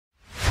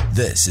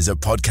This is a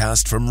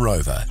podcast from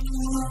Rover.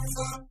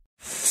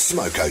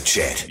 Smoko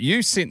Chat.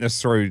 You sent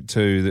this through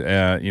to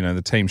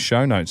the team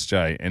show notes,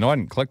 Jay, and I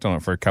hadn't clicked on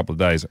it for a couple of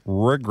days.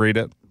 Regret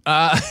it.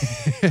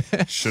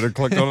 Should have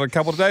clicked on it a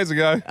couple of days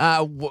ago.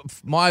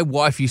 My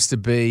wife used to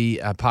be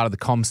part of the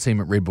comms team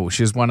at Red Bull.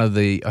 She was one of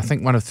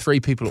three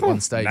people at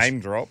one stage. Name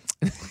drop.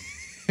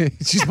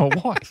 She's my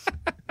wife.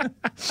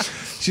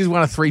 She's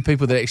one of three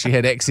people that actually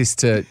had access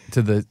to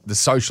the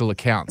social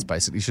accounts,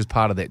 basically. She was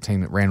part of that team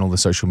that ran all the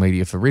social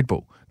media for Red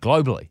Bull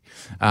globally.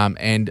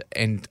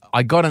 And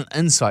I got an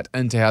insight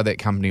into how that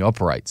company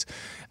operates.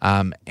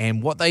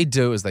 And what they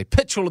do is they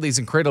pitch all of these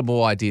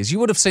incredible ideas. You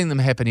would have seen them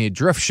happen here.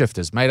 Drift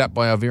Shifters, made up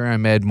by our very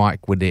own Mad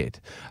Mike Waddett.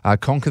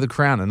 Conquer the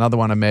Crown, another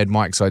one of Mad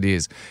Mike's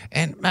ideas.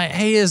 And mate,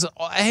 he is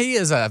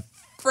a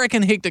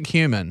freaking hectic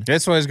human.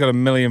 That's why he's got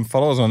 1 million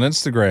followers on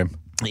Instagram.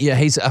 Yeah,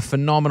 he's a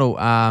phenomenal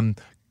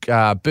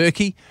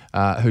Berkey,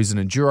 who's an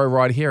enduro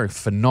rider here, a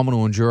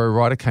phenomenal enduro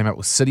rider, came up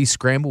with City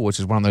Scramble, which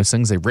is one of those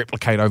things they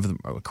replicate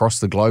across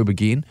the globe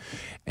again.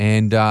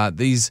 And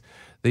these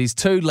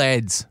two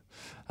lads,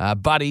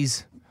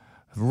 buddies,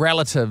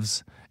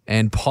 relatives,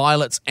 and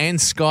pilots and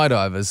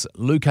skydivers,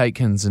 Luke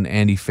Aitkins and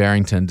Andy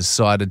Farrington,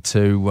 decided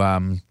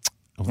to,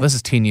 this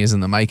is 10 years in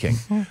the making,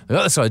 they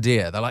got this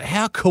idea. They're like,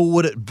 how cool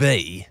would it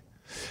be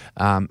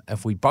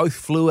if we both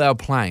flew our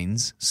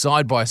planes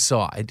side by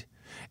side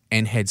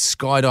and had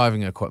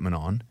skydiving equipment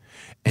on,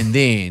 and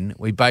then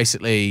we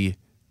basically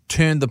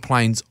turned the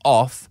planes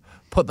off,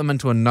 put them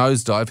into a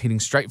nosedive, heading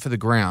straight for the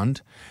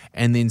ground,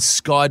 and then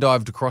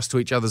skydived across to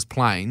each other's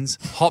planes,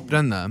 hopped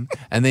in them,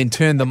 and then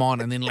turned them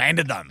on and then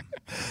landed them.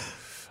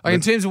 Like,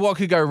 in terms of what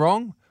could go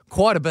wrong,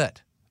 quite a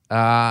bit.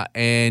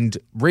 And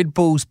Red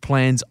Bull's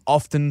plans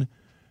often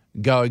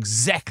go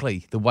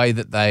exactly the way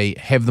that they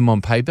have them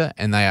on paper,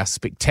 and they are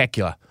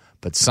spectacular.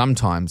 But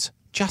sometimes,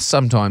 just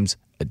sometimes,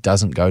 it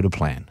doesn't go to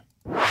plan.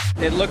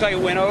 It looked like it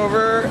went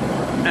over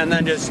and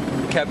then just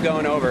kept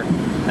going over.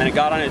 And it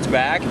got on its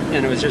back,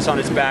 and it was just on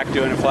its back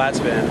doing a flat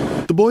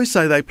spin. The boys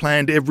say they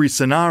planned every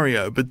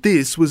scenario, but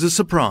this was a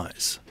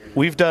surprise.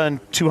 We've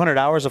done 200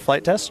 hours of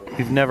flight tests.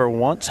 We've never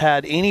once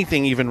had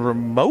anything even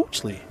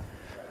remotely.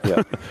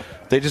 Yeah.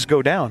 They just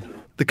go down.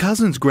 The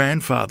cousin's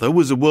grandfather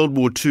was a World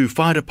War II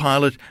fighter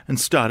pilot and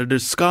started a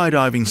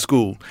skydiving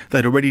school.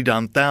 They'd already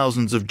done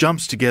thousands of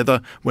jumps together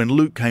when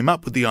Luke came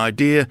up with the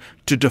idea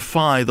to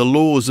defy the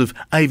laws of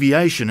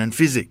aviation and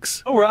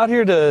physics. We're out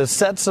here to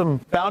set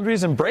some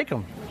boundaries and break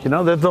them. You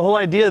know, the whole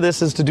idea of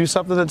this is to do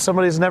something that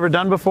somebody's never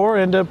done before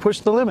and to push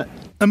the limit.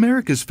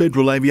 America's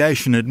Federal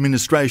Aviation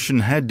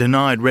Administration had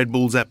denied Red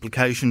Bull's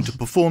application to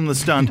perform the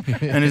stunt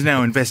and is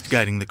now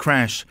investigating the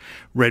crash.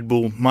 Red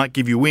Bull might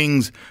give you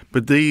wings,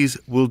 but these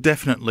will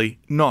definitely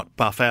not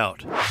buff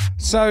out.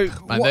 So,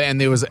 and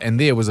there was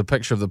a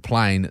picture of the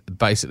plane that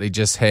basically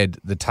just had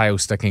the tail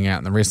sticking out,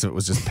 and the rest of it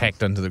was just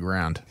packed into the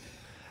ground.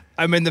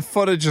 I mean, the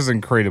footage is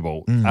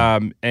incredible.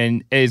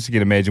 And as you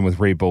can imagine with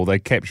Red Bull, they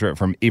capture it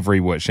from every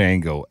which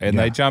angle. And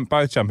they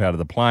both jump out of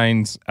the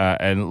planes,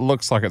 and it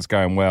looks like it's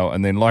going well.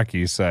 And then, like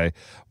you say,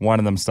 one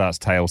of them starts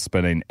tail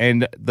spinning.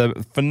 And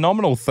the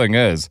phenomenal thing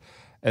is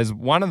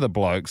one of the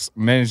blokes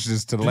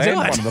manages to land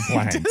one of the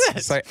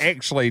planes. So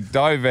actually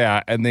dove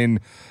out and then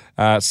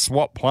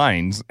swapped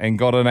planes and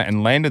got in it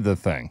and landed the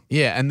thing.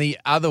 Yeah, and the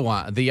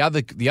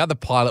other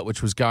pilot,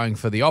 which was going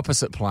for the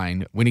opposite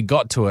plane, when he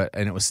got to it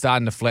and it was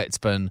starting to flat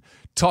spin,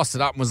 tossed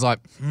it up and was like,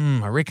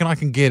 I reckon I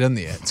can get in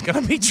there. It's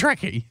going to be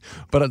tricky,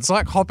 but it's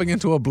like hopping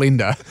into a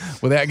blender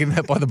without getting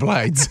hit by the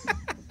blades.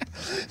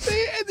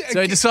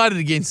 So he decided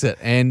against it,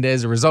 and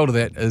as a result of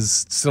that,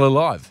 is still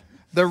alive.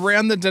 The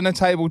round the dinner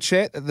table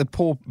chat that the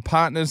poor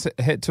partners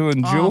had to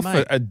endure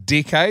for a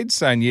decade,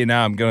 saying,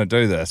 I'm going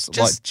to do this.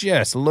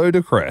 Just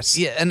ludicrous.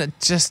 Yeah, and it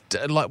just,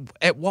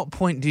 at what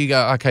point do you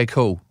go, okay,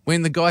 cool.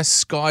 When the guy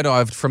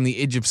skydived from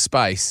the edge of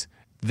space,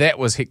 that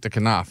was hectic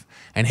enough.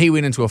 And he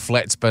went into a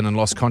flat spin and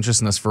lost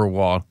consciousness for a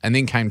while, and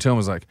then came to and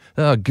was like,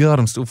 oh, God,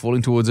 I'm still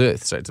falling towards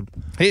Earth. So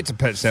he had to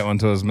pitch that one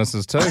to his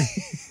missus too.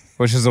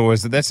 Which is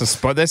always,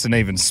 that's an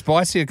even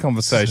spicier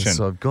conversation.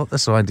 So I've got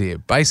this idea.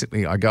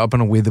 Basically, I go up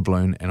in a weather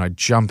balloon and I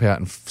jump out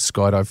and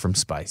skydive from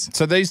space.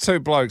 So these two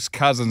blokes,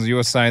 cousins, you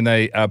were saying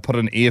they put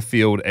an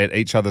airfield at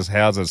each other's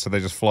houses, so they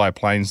just fly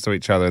planes to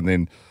each other and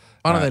then...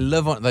 Oh no, they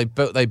live on. They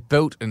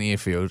built an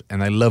airfield and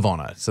they live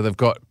on it. So they've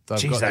got.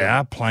 They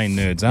are plane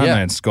nerds, aren't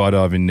they? And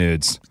skydiving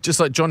nerds.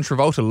 Just like John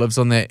Travolta lives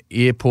on that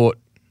airport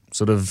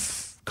sort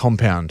of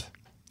compound.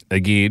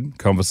 Again,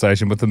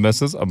 conversation with the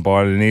missus. I'm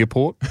buying an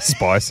airport.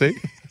 Spicy.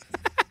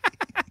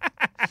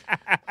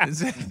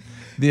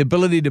 The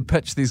ability to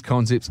pitch these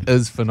concepts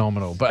is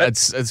phenomenal, but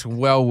it's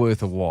well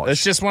worth a watch.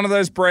 It's just one of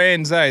those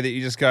brands, that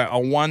you just go, I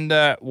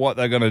wonder what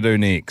they're going to do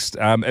next.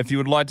 If you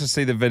would like to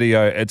see the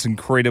video, it's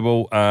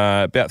incredible.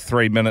 About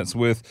 3 minutes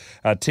worth.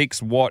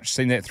 Text watch,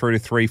 send that through to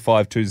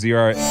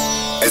 3520.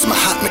 As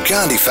Mahatma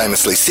Gandhi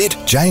famously said,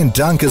 Jay and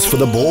Dunk is for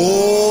the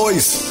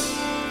boys.